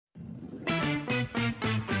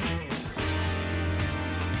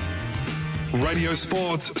Radio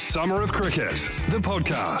Sports Summer of Cricket, the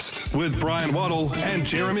podcast with Brian Waddle and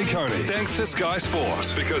Jeremy Coney. Thanks to Sky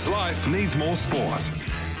Sport, because life needs more sport.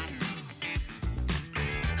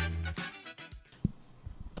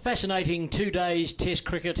 A fascinating 2 days Test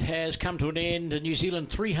cricket has come to an end. New Zealand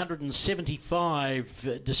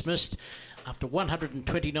 375 dismissed after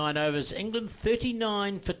 129 overs. England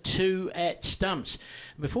 39 for 2 at stumps.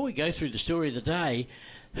 Before we go through the story of the day,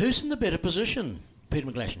 who's in the better position, Peter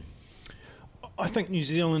McGlashan? I think New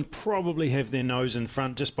Zealand probably have their nose in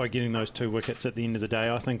front just by getting those 2 wickets at the end of the day.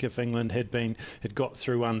 I think if England had got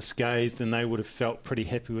through unscathed, then they would have felt pretty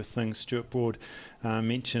happy with things. Stuart Broad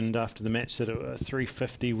mentioned after the match that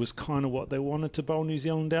 350 was kind of what they wanted to bowl New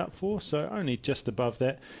Zealand out for, so only just above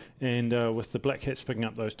that. And with the Black Caps picking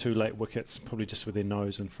up those 2 late wickets, probably just with their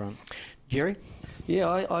nose in front. Jerry?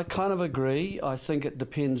 Yeah, I kind of agree. I think it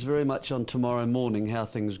depends very much on tomorrow morning how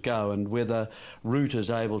things go and whether Root is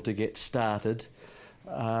able to get started.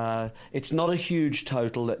 It's not a huge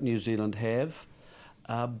total that New Zealand have,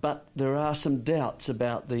 but there are some doubts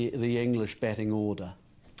about the English batting order.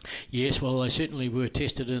 Yes, well, they certainly were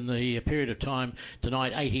tested in the period of time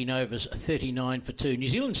tonight. 18 overs, 39 for 2. New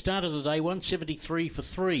Zealand started the day 173 for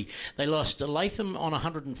 3. They lost Latham on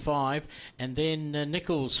 105 and then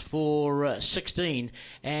Nichols for 16.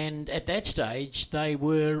 And at that stage, they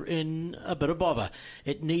were in a bit of bother.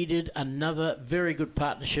 It needed another very good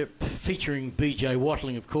partnership featuring BJ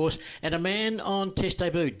Watling, of course, and a man on Test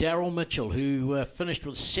debut, Daryl Mitchell, who finished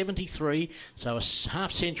with 73, so a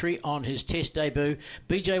half century on his Test debut.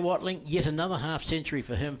 BJ Watling, yet another half century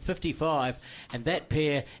for him, 55, and that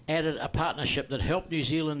pair added a partnership that helped New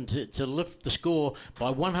Zealand to lift the score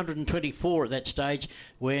by 124 at that stage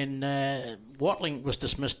when Watling was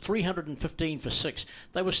dismissed 315 for 6.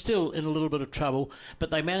 They were still in a little bit of trouble,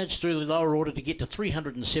 but they managed through the lower order to get to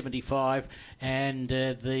 375, and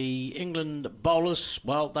the England bowlers,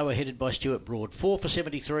 well, they were headed by Stuart Broad, 4 for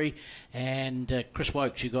 73, and Chris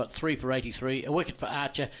Woakes, who got 3 for 83, a wicket for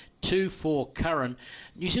Archer, 2 for Curran.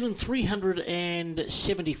 New Zealand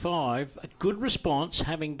 375, a good response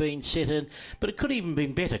having been set in, but it could even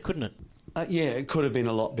been better, couldn't it? Yeah, it could have been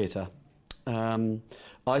a lot better.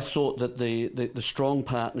 I thought that the strong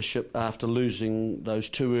partnership after losing those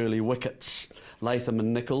 2 early wickets, Latham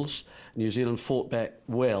and Nichols, New Zealand fought back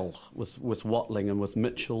well with Watling and with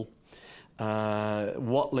Mitchell.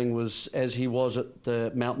 Watling was, as he was at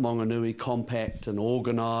the Mount Maunganui, compact and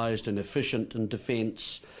organised and efficient in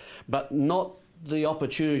defence, but not the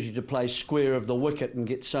opportunity to play square of the wicket and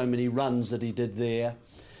get so many runs that he did there.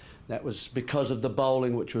 That was because of the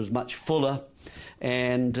bowling, which was much fuller.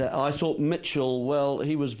 And I thought Mitchell, well,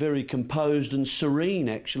 he was very composed and serene,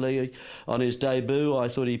 actually, on his debut. I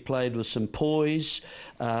thought he played with some poise.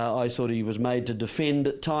 I thought he was made to defend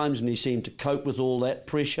at times, and he seemed to cope with all that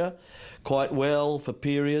pressure quite well for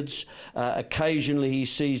periods. Occasionally he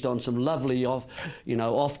seized on some lovely off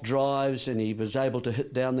drives, and he was able to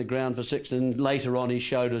hit down the ground for 6. And later on he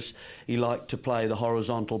showed us he liked to play the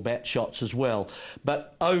horizontal bat shots as well.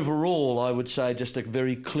 But overall, I would say just a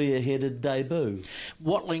very clear-headed debut.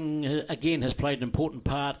 Watling, again, has played an important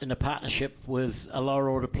part in the partnership with a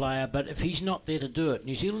lower-order player, but if he's not there to do it,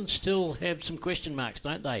 New Zealand still have some question marks,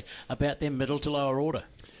 don't they, about their middle to lower order?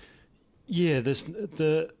 Yeah,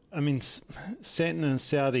 Satin and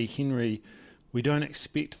Southee, Henry, we don't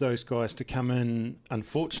expect those guys to come in.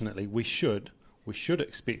 Unfortunately, we should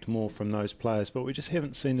expect more from those players, but we just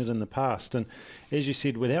haven't seen it in the past. And as you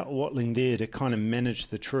said, without Watling there to kind of manage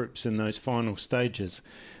the troops in those final stages,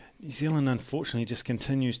 New Zealand unfortunately just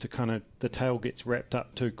continues to the tail gets wrapped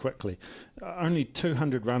up too quickly. Only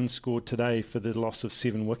 200 runs scored today for the loss of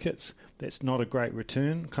 7 wickets. That's not a great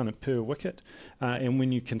return, per wicket. And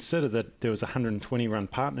when you consider that there was a 120-run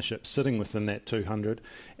partnership sitting within that 200,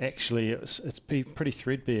 actually it's pretty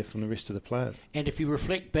threadbare from the rest of the players. And if you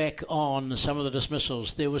reflect back on some of the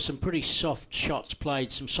dismissals, there were some pretty soft shots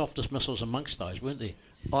played, some soft dismissals amongst those, weren't there?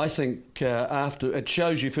 I think after it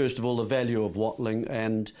shows you, first of all, the value of Watling,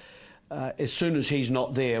 and as soon as he's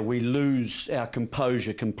not there, we lose our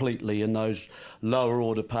composure completely in those lower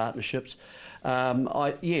order partnerships.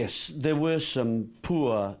 Yes, there were some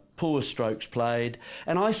poor strokes played,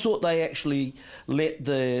 and I thought they actually let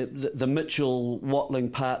the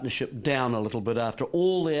Mitchell-Watling partnership down a little bit after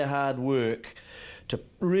all their hard work to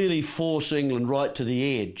really force England right to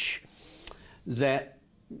the edge. That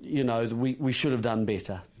we should have done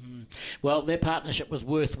better. Well, their partnership was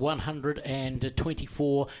worth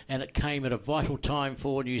 124, and it came at a vital time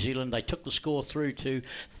for New Zealand. They took the score through to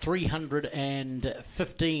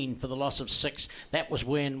 315 for the loss of 6. That was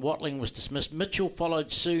when Watling was dismissed. Mitchell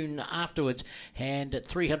followed soon afterwards, and at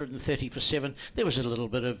 330 for 7, there was a little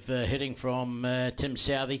bit of hitting from Tim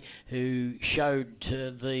Southey, who showed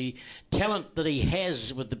the talent that he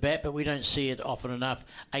has with the bat, but we don't see it often enough.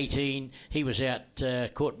 18, he was out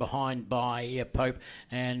caught behind by Pope,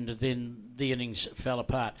 and then the innings fell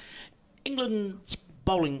apart. England's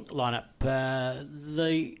bowling lineup,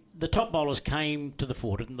 the top bowlers came to the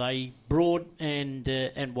fore, didn't they? Broad and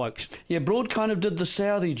Woakes. Yeah, Broad kind of did the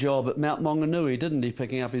Southey job at Mount Maunganui, didn't he,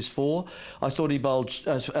 picking up his 4? I thought he bowled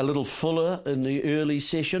a little fuller in the early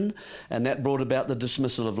session, and that brought about the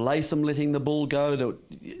dismissal of Latham letting the ball go.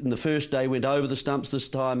 In the first day went over the stumps. This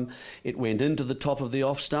time it went into the top of the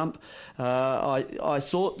off stump. I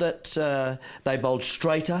thought that they bowled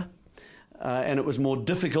straighter. And it was more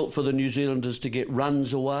difficult for the New Zealanders to get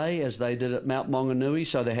runs away as they did at Mount Maunganui,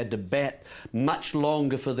 so they had to bat much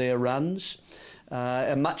longer for their runs.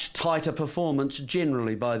 A much tighter performance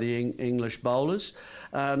generally by the English bowlers.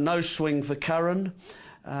 No swing for Curran.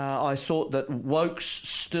 I thought that Woakes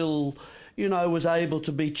still, was able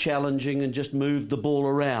to be challenging and just moved the ball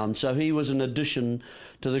around. So he was an addition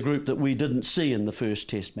to the group that we didn't see in the first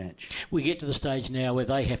Test match. We get to the stage now where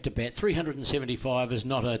they have to bat. 375 is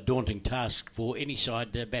not a daunting task for any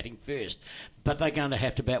side batting first, but they're going to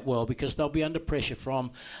have to bat well because they'll be under pressure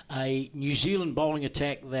from a New Zealand bowling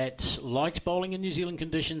attack that likes bowling in New Zealand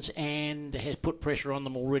conditions and has put pressure on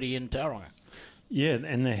them already in Tauranga. Yeah,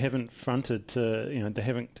 and they haven't fronted, they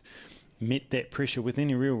haven't met that pressure with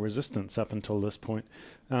any real resistance up until this point.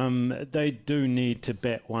 They do need to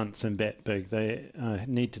bat once and bat big. They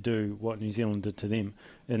need to do what New Zealand did to them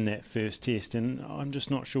in that first test. And I'm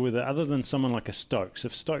just not sure whether, other than someone like a Stokes,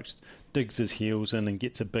 if Stokes digs his heels in and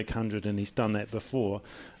gets a big 100, and he's done that before,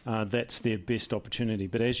 that's their best opportunity.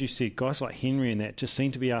 But as you said, guys like Henry and that just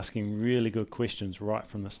seem to be asking really good questions right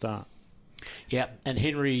from the start. Yeah, and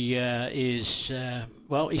Henry is,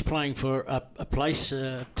 he's playing for a place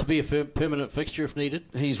to be a permanent fixture if needed.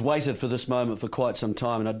 He's waited for this moment for quite some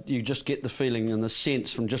time, and you just get the feeling and the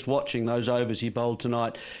sense from just watching those overs he bowled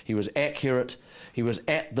tonight. He was accurate, he was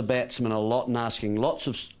at the batsman a lot and asking lots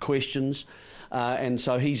of questions. And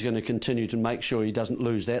so he's going to continue to make sure he doesn't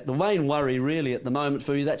lose that. The main worry really at the moment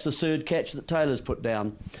for you, that's the third catch that Taylor's put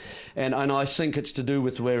down. And I think it's to do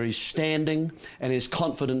with where he's standing and his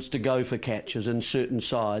confidence to go for catches in certain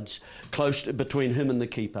sides, close between him and the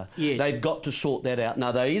keeper. Yeah. They've got to sort that out.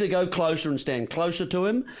 Now, they either go closer and stand closer to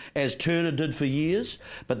him, as Turner did for years,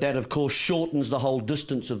 but that, of course, shortens the whole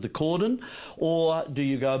distance of the cordon, or do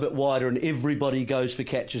you go a bit wider and everybody goes for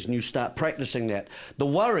catches and you start practicing that? The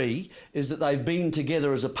worry is that they've been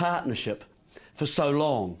together as a partnership for so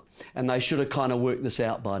long, and they should have kind of worked this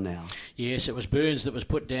out by now. Yes, it was Burns that was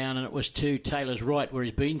put down, and it was to Taylor's right where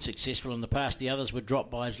he's been successful in the past. The others were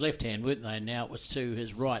dropped by his left hand, weren't they? Now it was to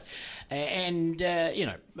his right.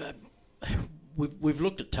 We've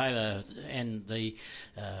looked at Taylor and the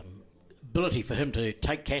ability for him to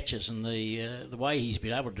take catches and the way he's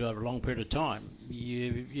been able to do it over a long period of time.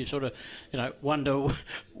 You sort of wonder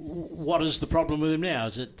what is the problem with him now.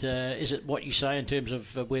 Is it what you say in terms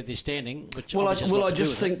of where they're standing? I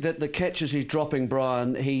just think that the catches he's dropping,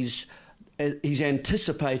 Brian, he's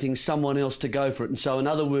anticipating someone else to go for it, and so in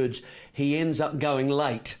other words, he ends up going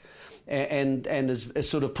late. And is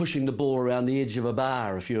sort of pushing the ball around the edge of a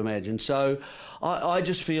bar, if you imagine. So I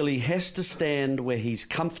just feel he has to stand where he's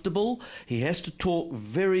comfortable. He has to talk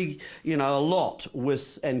very, a lot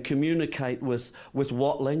with and communicate with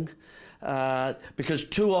Watling, because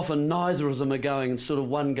too often neither of them are going and sort of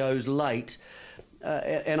one goes late.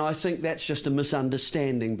 And I think that's just a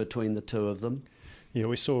misunderstanding between the two of them. Yeah,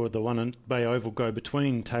 we saw the one in Bay Oval go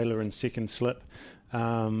between Taylor and second slip.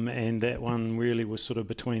 And that one really was sort of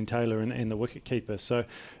between Taylor and the wicketkeeper. So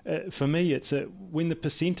for me, it's when the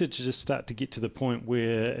percentages start to get to the point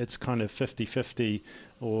where it's kind of 50-50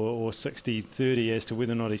 or 60-30 as to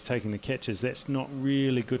whether or not he's taking the catches, that's not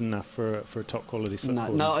really good enough for a top quality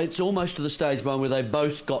slip. No, it's almost to the stage, Brian, where they've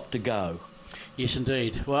both got to go. Yes,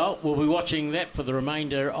 indeed. Well, we'll be watching that for the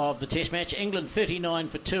remainder of the Test match. England 39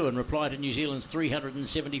 for 2 in reply to New Zealand's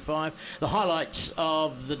 375. The highlights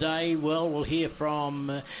of the day, we'll hear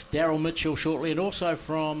from Daryl Mitchell shortly and also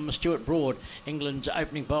from Stuart Broad, England's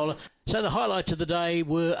opening bowler. So the highlights of the day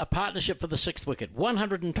were a partnership for the sixth wicket,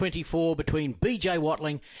 124 between BJ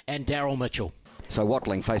Watling and Daryl Mitchell. So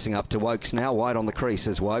Watling facing up to Woakes now, wide on the crease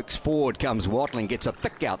as Woakes. Forward comes Watling, gets a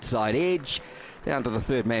thick outside edge. down to the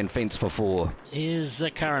third man fence for 4. Here's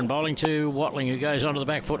Curran bowling to Watling, who goes onto the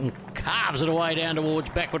back foot and carves it away down towards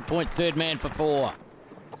backward point, third man for 4.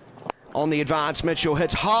 On the advance, Mitchell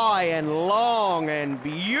hits high and long and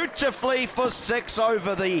beautifully for 6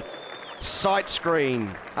 over the sight screen.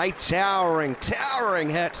 A towering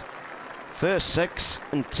hit. First 6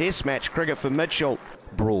 in Test match cricket for Mitchell.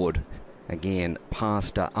 Broad again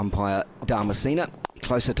past umpire Damasina,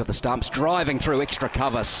 closer to the stumps, driving through extra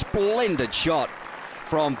cover. Splendid shot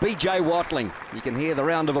from BJ Watling. You can hear the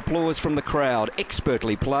round of applause from the crowd.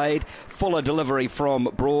 Expertly played, fuller delivery from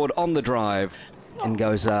Broad on the drive. In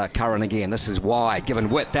goes Curran again. This is wide, given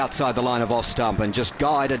width outside the line of off stump and just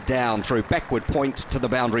guided down through backward point to the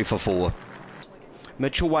boundary for 4.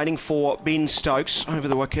 Mitchell waiting for Ben Stokes over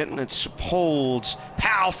the wicket, and it's pulled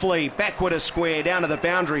powerfully backward a square down to the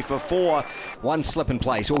boundary for 4. One slip in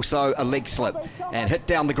place, also a leg slip, and hit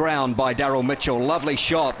down the ground by Daryl Mitchell. Lovely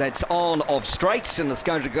shot. That's on of straights, and it's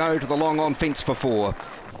going to go to the long on fence for 4.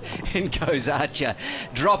 In goes Archer,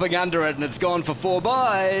 dropping under it, and it's gone for 4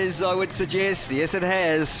 byes, I would suggest. Yes, it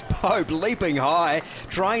has. Pope leaping high,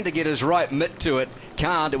 trying to get his right mitt to it.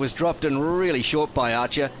 Can't. It was dropped in really short by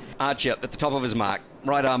Archer. Archer at the top of his mark.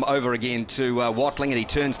 Right arm over again to Watling, and he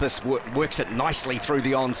turns this, works it nicely through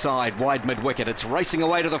the onside, wide mid-wicket. It's racing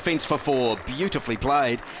away to the fence for 4. Beautifully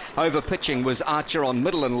played. Over pitching was Archer on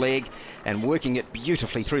middle and leg, and working it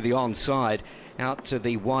beautifully through the onside, out to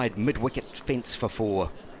the wide mid-wicket fence for 4.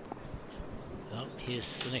 Well,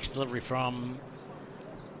 here's the next delivery from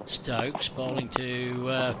Stokes, bowling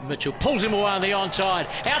to Mitchell, pulls him away on the onside,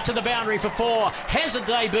 out to the boundary for 4, has a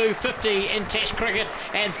debut 50 in Test cricket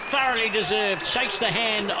and thoroughly deserved, shakes the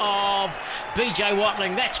hand of BJ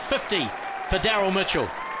Watling. That's 50 for Daryl Mitchell.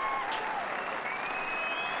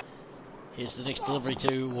 Here's the next delivery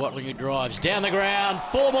to Watling, who drives down the ground,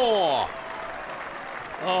 4 more.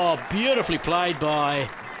 Oh, beautifully played by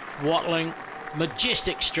Watling,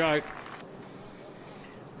 majestic stroke.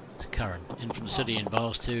 Curran in from the city and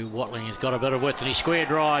bowls to Watling. He's got a bit of width and he square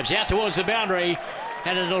drives out towards the boundary,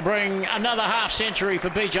 and it'll bring another half century for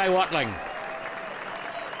BJ Watling.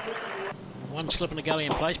 One slip in the gully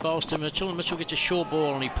in place, bowls to Mitchell, and Mitchell gets a short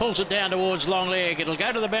ball and he pulls it down towards long leg. It'll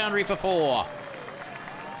go to the boundary for 4.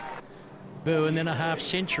 And then a half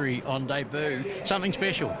century on debut. Something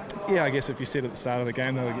special. Yeah, I guess if you said at the start of the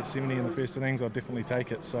game they would get 70 in the first innings, I'd definitely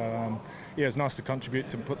take it. So, yeah, it's nice to contribute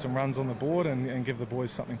to put some runs on the board and give the boys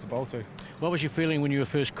something to bowl to. What was your feeling when you were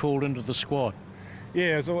first called into the squad?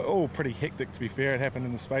 Yeah, it was all pretty hectic, to be fair. It happened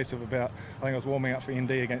in the space of about, I think I was warming up for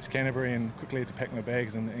ND against Canterbury and quickly had to pack my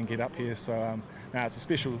bags and get up here. So, it's a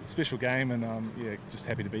special game, and yeah, just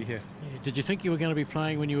happy to be here. Yeah, did you think you were going to be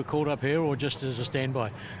playing when you were called up here, or just as a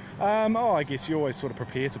standby? I guess you always sort of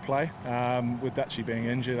prepare to play. With Dutchie being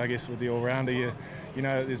injured, I guess with the all-rounder, you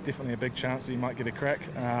know, there's definitely a big chance that you might get a crack.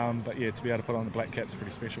 But yeah, to be able to put on the black cap's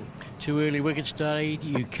pretty special. 2 early wickets, Dade.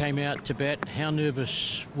 You came out to bat. How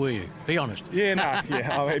nervous were you? Be honest. Yeah,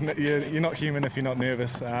 I mean, you're not human if you're not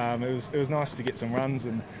nervous. It was nice to get some runs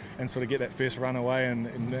and sort of get that first run away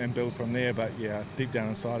and build from there. But yeah, deep down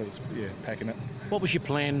inside, it was packing it. What was your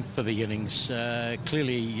plan for the innings?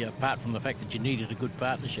 Clearly, apart from the fact that you needed a good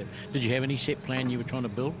partnership, did you have any set plan you were trying to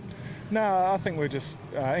build? No, I think we're just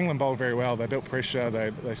England bowled very well. They built pressure,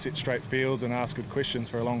 they set straight fields and asked good questions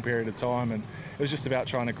for a long period of time, and it was just about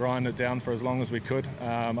trying to grind it down for as long as we could.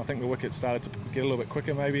 I think the wickets started to get a little bit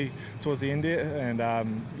quicker maybe towards the end here, and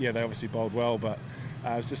they obviously bowled well, but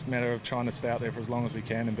it was just a matter of trying to stay out there for as long as we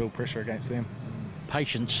can and build pressure against them.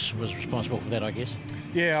 Patience was responsible for that, I guess.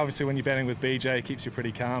 Yeah, obviously when you're batting with BJ, it keeps you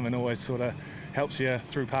pretty calm and always sort of helps you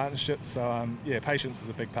through partnerships. So, patience was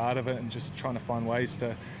a big part of it, and just trying to find ways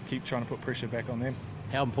to keep trying to put pressure back on them.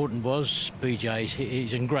 How important was BJ?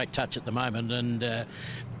 He's in great touch at the moment and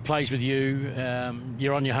plays with you.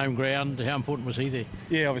 You're on your home ground. How important was he there?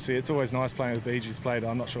 Yeah, obviously it's always nice playing with BJ. He's played,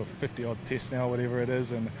 I'm not sure, 50-odd tests now, whatever it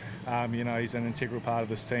is, and he's an integral part of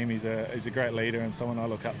this team. He's a great leader and someone I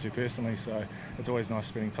look up to personally, so it's always nice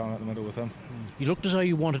spending time at the middle with him. You looked as though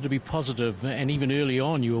you wanted to be positive, and even early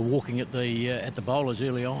on you were walking at the bowlers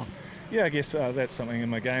early on. Yeah, I guess that's something in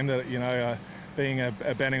my game that, being a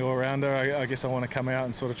batting all-rounder, I guess I want to come out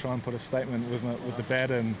and sort of try and put a statement with the bat,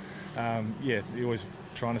 and you're always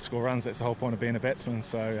trying to score runs. That's the whole point of being a batsman,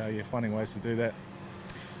 so finding ways to do that.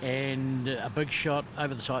 and a big shot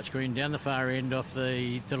over the sight screen down the far end off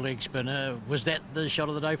the leg spinner. Was that the shot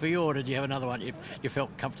of the day for you, or did you have another one you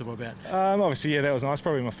felt comfortable about? Obviously, yeah, that was nice.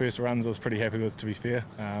 Probably my first runs I was pretty happy with, to be fair.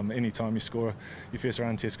 Any time you score your first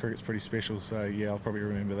run in Test cricket's pretty special, so yeah, I'll probably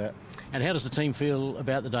remember that. And how does the team feel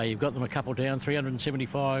about the day? You've got them a couple down,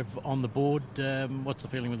 375 on the board. What's the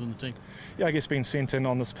feeling within the team? Yeah, I guess being sent in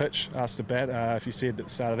on this pitch, asked to bat, if you said at the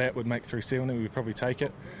start of that would make 370, we would probably take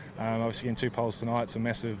it. Obviously getting 2 poles tonight, it's a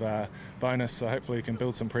massive bonus, so hopefully we can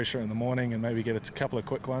build some pressure in the morning and maybe get a couple of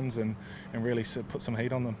quick ones and really put some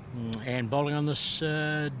heat on them. And bowling on this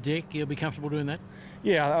deck, you'll be comfortable doing that?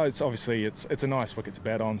 Yeah, it's a nice wicket to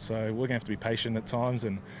bat on, so we're going to have to be patient at times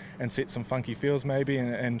and set some funky fields maybe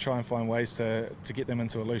and try and find ways to get them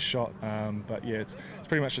into a loose shot. But yeah, it's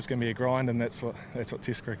pretty much just going to be a grind, and that's what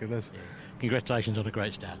Test cricket is. Yeah. Congratulations on a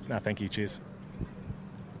great start. No, thank you. Cheers.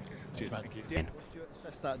 Cheers. Thank you.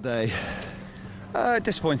 That day.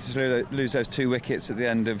 Disappointed to lose those 2 wickets at the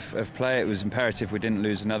end of play. It was imperative we didn't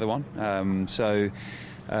lose another one.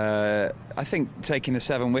 I think taking the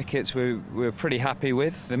 7 wickets we were pretty happy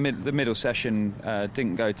with. The middle session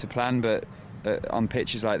didn't go to plan, but on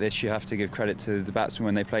pitches like this you have to give credit to the batsmen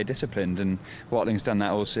when they play disciplined, and Watling's done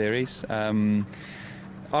that all series.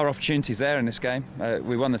 Our opportunity's there in this game.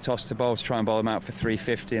 We won the toss to bowl to try and bowl them out for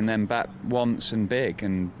 350 and then bat once and big,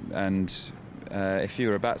 and if you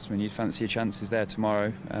were a batsman you'd fancy your chances there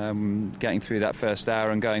tomorrow, getting through that first hour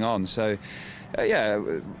and going on. So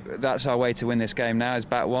that's our way to win this game now, is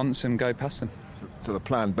bat once and go past them. So the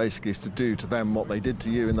plan basically is to do to them what they did to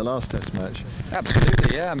you in the last Test match?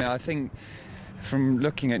 Absolutely, yeah. I mean, I think from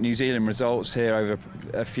looking at New Zealand results here over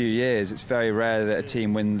a few years, it's very rare that a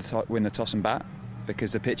team win the toss and bat,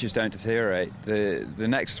 because the pitches don't deteriorate. The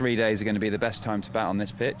next 3 days are going to be the best time to bat on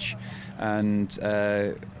this pitch, and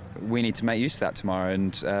we need to make use of that tomorrow.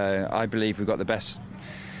 And I believe we've got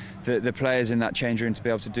the players in that change room to be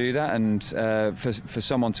able to do that, and for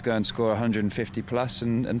someone to go and score 150 plus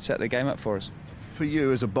and set the game up for us. For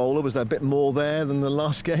you as a bowler, was there a bit more there than the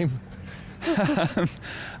last game?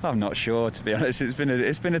 I'm not sure, to be honest.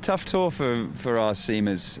 It's been a tough tour for our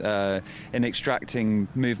seamers in extracting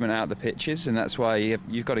movement out of the pitches, and that's why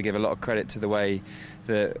you've got to give a lot of credit to the way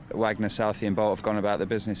that Wagner, Southey and Bolt have gone about the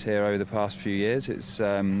business here over the past few years. It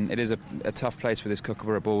is a tough place with this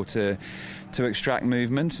Kookaburra ball to extract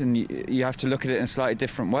movement, and you have to look at it in a slightly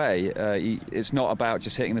different way. It's not about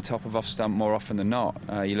just hitting the top of off stump more often than not.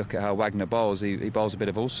 You look at how Wagner bowls. He bowls a bit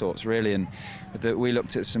of all sorts, really, and we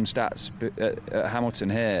looked at some stats at Hamilton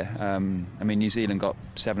here. I mean, New Zealand got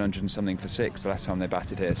 700 and something for 6 the last time they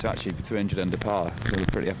batted here, so actually 300 under par. So we're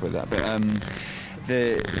pretty up with that. But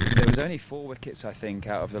there was only 4 wickets, I think,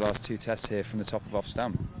 out of the last 2 tests here from the top of off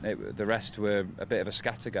stump. The rest were a bit of a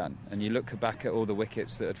scattergun, and you look back at all the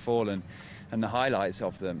wickets that had fallen and the highlights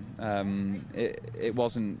of them, it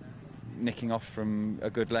wasn't nicking off from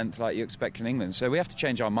a good length like you expect in England. So we have to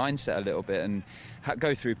change our mindset a little bit and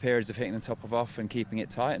go through periods of hitting the top of off and keeping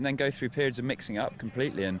it tight, and then go through periods of mixing up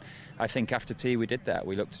completely. And I think after tea we did that.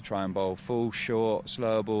 We looked to try and bowl full, short,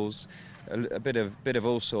 slow balls, a bit of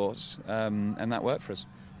all sorts, and that worked for us.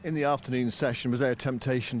 In the afternoon session, was there a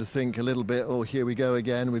temptation to think a little bit, oh, here we go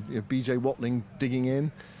again with BJ Watling digging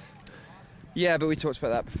in? Yeah, but we talked about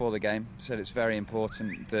that before the game. Said it's very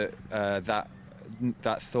important that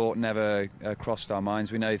that thought never crossed our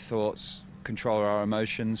minds. We know thoughts control our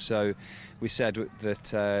emotions, so we said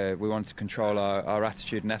that we wanted to control our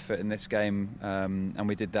attitude and effort in this game, and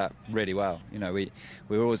we did that really well. You know, we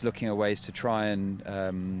were always looking at ways to try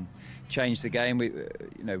and change the game.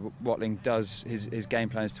 Watling does his game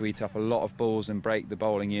plan is to eat up a lot of balls and break the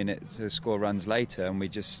bowling unit to score runs later, and we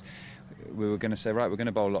were going to say, right, we're going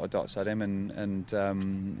to bowl a lot of dots at him and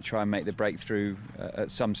try and make the breakthrough at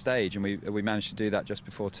some stage, and we managed to do that just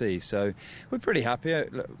before tea. So we're pretty happy.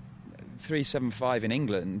 375 in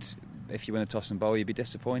England, if you win a toss and bowl, you'd be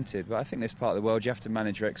disappointed. But I think this part of the world, you have to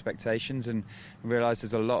manage your expectations and realise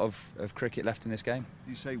there's a lot of cricket left in this game.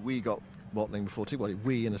 You say we got Watling before tea. Well,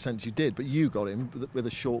 we, in a sense, you did, but you got him with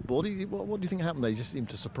a short ball. What do you think happened? They just seemed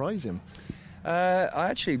to surprise him. I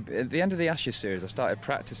actually, at the end of the Ashes series, I started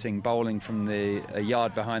practicing bowling from a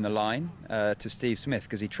yard behind the line to Steve Smith,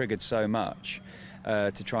 because he triggered so much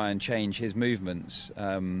to try and change his movements.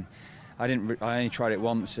 I only tried it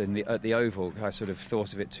once at the Oval. I sort of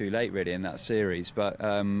thought of it too late, really, in that series. But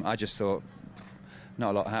I just thought,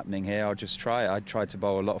 not a lot happening here. I'll just try it. I tried to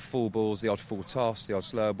bowl a lot of full balls, the odd full toss, the odd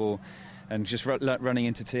slow ball, and just running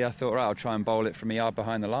into tea, I thought, right, I'll try and bowl it from a yard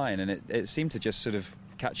behind the line, and it seemed to just sort of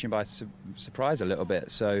catch him by surprise a little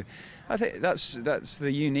bit. So I think that's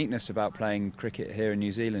the uniqueness about playing cricket here in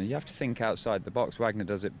New Zealand. You have to think outside the box. Wagner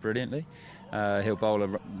does it brilliantly. He'll bowl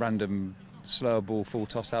a random slower ball full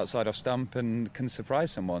toss outside off stump and can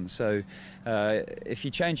surprise someone. So if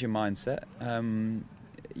you change your mindset,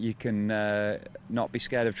 you can not be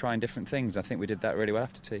scared of trying different things. I think we did that really well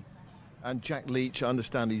after tea. And Jack Leach, I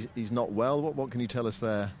understand he's not well. What can you tell us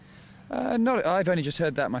there? I've only just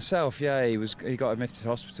heard that myself. Yeah, he got admitted to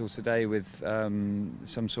hospital today with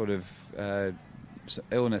some sort of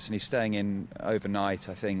illness, and he's staying in overnight,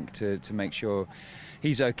 I think, to make sure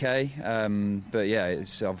he's okay. But yeah,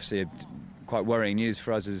 it's obviously quite worrying news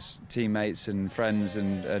for us as teammates and friends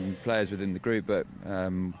and players within the group. But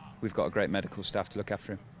we've got a great medical staff to look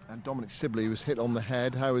after him. And Dominic Sibley was hit on the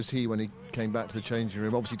head. How was he when he came back to the changing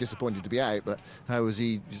room? Obviously disappointed to be out, but how was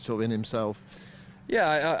he sort of in himself?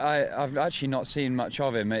 Yeah, I've actually not seen much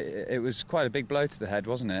of him. It was quite a big blow to the head,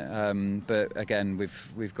 wasn't it? But again,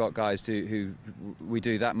 we've got guys who we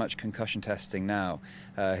do that much concussion testing now.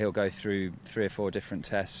 He'll go through 3 or 4 different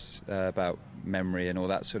tests about memory and all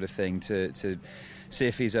that sort of thing to see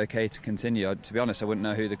if he's okay to continue. To be honest, I wouldn't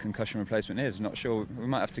know who the concussion replacement is. Not sure. We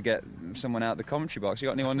might have to get someone out the commentary box. You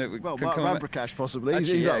got anyone that Mark Ramprakash possibly.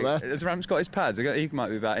 Actually, he's up there. Has Ram's got his pads? He might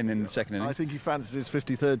be batting in the second innings. I think he fancies his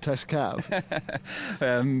 53rd Test cap.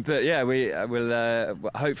 But yeah, we will.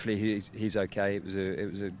 Hopefully he's okay. It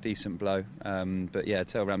was a decent blow. But yeah,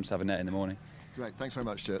 tell Ram to have a net in the morning. Great. Thanks very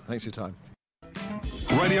much, Stuart. Thanks for your time.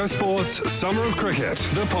 Radio Sports Summer of Cricket,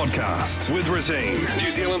 the podcast with Resene,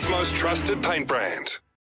 New Zealand's most trusted paint brand.